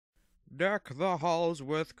Deck the halls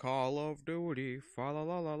with Call of Duty. Fa la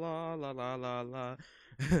la la la la la la la.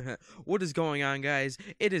 What is going on, guys?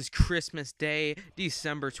 It is Christmas Day,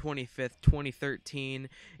 December 25th, 2013,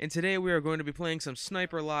 and today we are going to be playing some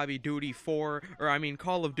Sniper Lobby Duty 4, or I mean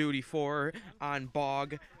Call of Duty 4 on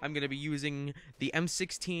Bog. I'm going to be using the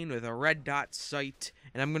M16 with a red dot sight,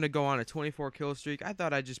 and I'm going to go on a 24 kill streak. I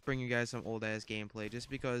thought I'd just bring you guys some old ass gameplay just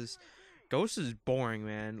because Ghost is boring,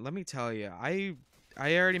 man. Let me tell you.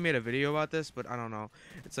 I already made a video about this, but I don't know.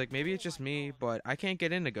 It's like maybe it's just me, but I can't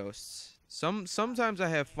get into Ghosts. Sometimes I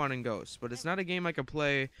have fun in Ghosts, but it's not a game I can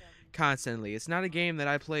play constantly. It's not a game that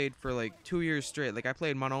I played for like 2 years straight. Like I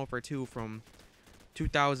played Modern Warfare 2 from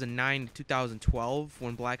 2009 to 2012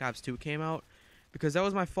 when Black Ops 2 came out, because that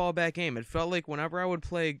was my fallback game. It felt like whenever I would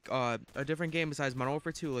play a different game besides Modern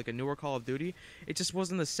Warfare 2, like a newer Call of Duty, it just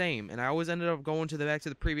wasn't the same, and I always ended up going to the back to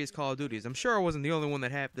the previous Call of Duties. I'm sure I wasn't the only one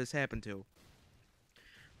that this happened to.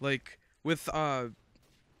 Like with Modern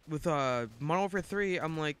Warfare 3,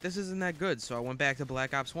 I'm like, this isn't that good, so I went back to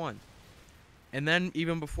Black Ops 1. And then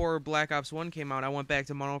even before Black Ops 1 came out, I went back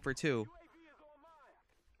to Modern Warfare 2.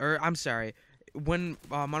 Or I'm sorry, when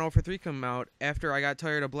Modern Warfare 3 came out, after I got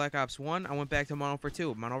tired of Black Ops 1, I went back to Modern Warfare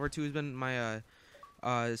 2. Modern Warfare 2 has been my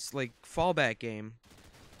like fallback game.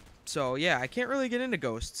 So yeah, I can't really get into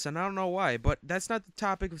Ghosts, and I don't know why, but that's not the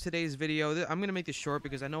topic of today's video. I'm gonna make this short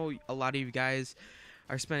because I know a lot of you guys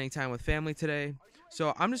are spending time with family today.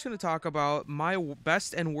 So I'm just going to talk about my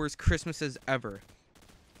best and worst Christmases ever.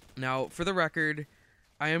 Now, for the record,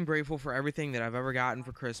 I am grateful for everything that I've ever gotten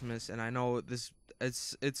for Christmas, and I know it's a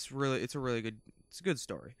good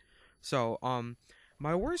story. So,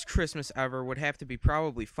 my worst Christmas ever would have to be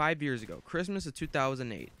probably 5 years ago, Christmas of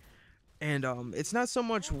 2008. And it's not so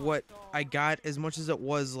much what I got as much as it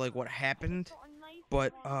was like what happened.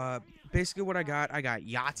 But basically what I got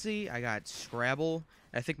Yahtzee, I got Scrabble,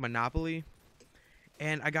 I think Monopoly,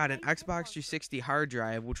 and I got an Xbox 360 hard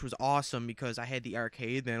drive, which was awesome because I had the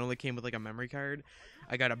arcade that only came with like a memory card.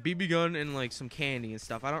 I got a BB gun and like some candy and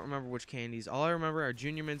stuff. I don't remember which candies. All I remember are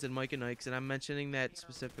Junior Mints and Mike and Ike's, and I'm mentioning that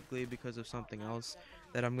specifically because of something else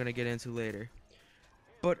that I'm gonna get into later.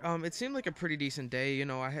 But it seemed like a pretty decent day, you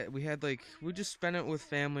know. We just spent it with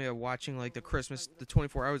family, watching like the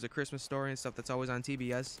 24 hours of Christmas Story and stuff that's always on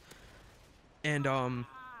TBS. And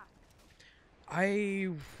I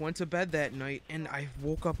went to bed that night, and I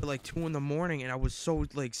woke up at like 2 in the morning, and I was so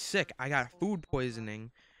like sick. I got food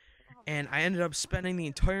poisoning, and I ended up spending the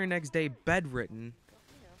entire next day bedridden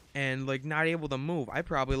and like not able to move. I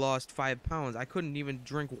probably lost 5 pounds. I couldn't even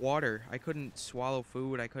drink water. I couldn't swallow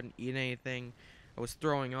food. I couldn't eat anything. I was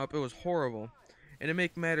throwing up. It was horrible. And to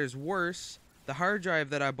make matters worse, the hard drive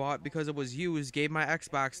that I bought because it was used gave my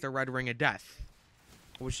Xbox the red ring of death,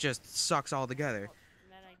 which just sucks altogether.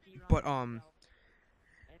 But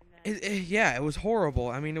yeah, it was horrible.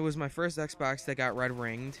 I mean, it was my first Xbox that got red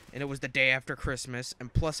ringed, and it was the day after Christmas,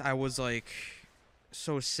 and plus I was like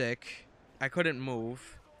so sick, I couldn't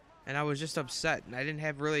move, and I was just upset, and I didn't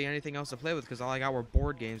have really anything else to play with because all I got were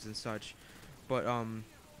board games and such. But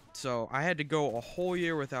so I had to go a whole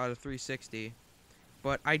year without a 360.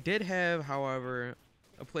 But I did have, however,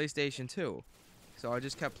 a PlayStation 2, so I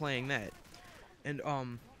just kept playing that. And I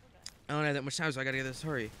don't have that much time, so I gotta get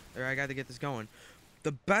this going.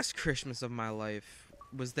 The best Christmas of my life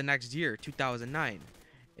was the next year, 2009.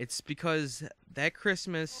 It's because that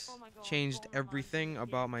Christmas changed everything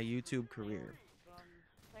about my YouTube career.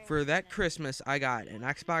 For that Christmas, I got an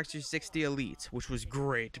Xbox 360 Elite, which was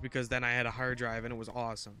great because then I had a hard drive and it was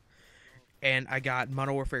awesome. And I got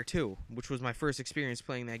Modern Warfare 2, which was my first experience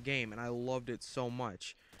playing that game, and I loved it so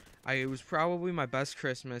much. It was probably my best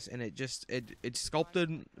Christmas, and it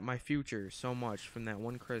sculpted my future so much from that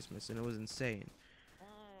one Christmas, and it was insane.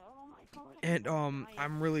 And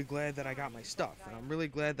I'm really glad that I got my stuff, and I'm really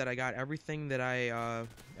glad that I got everything that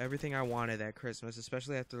everything I wanted that Christmas,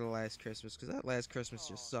 especially after the last Christmas, because that last Christmas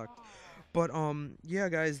just sucked. But yeah,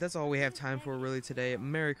 guys, that's all we have time for really today.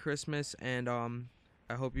 Merry Christmas, and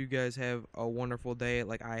I hope you guys have a wonderful day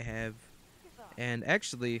like I have. And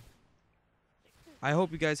actually, I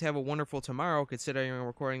hope you guys have a wonderful tomorrow, considering I'm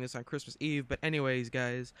recording this on Christmas Eve. But anyways,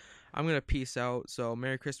 guys, I'm going to peace out. So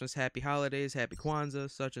Merry Christmas, Happy Holidays, Happy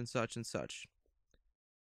Kwanzaa, such and such and such.